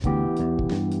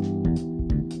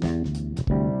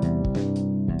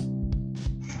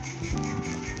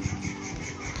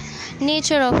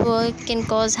Nature of work can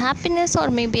cause happiness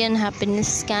or maybe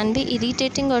unhappiness, can be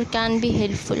irritating or can be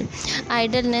helpful.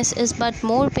 Idleness is but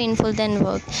more painful than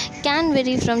work, can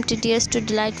vary from tedious to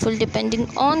delightful depending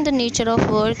on the nature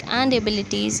of work and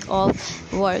abilities of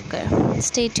worker.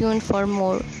 Stay tuned for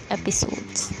more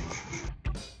episodes.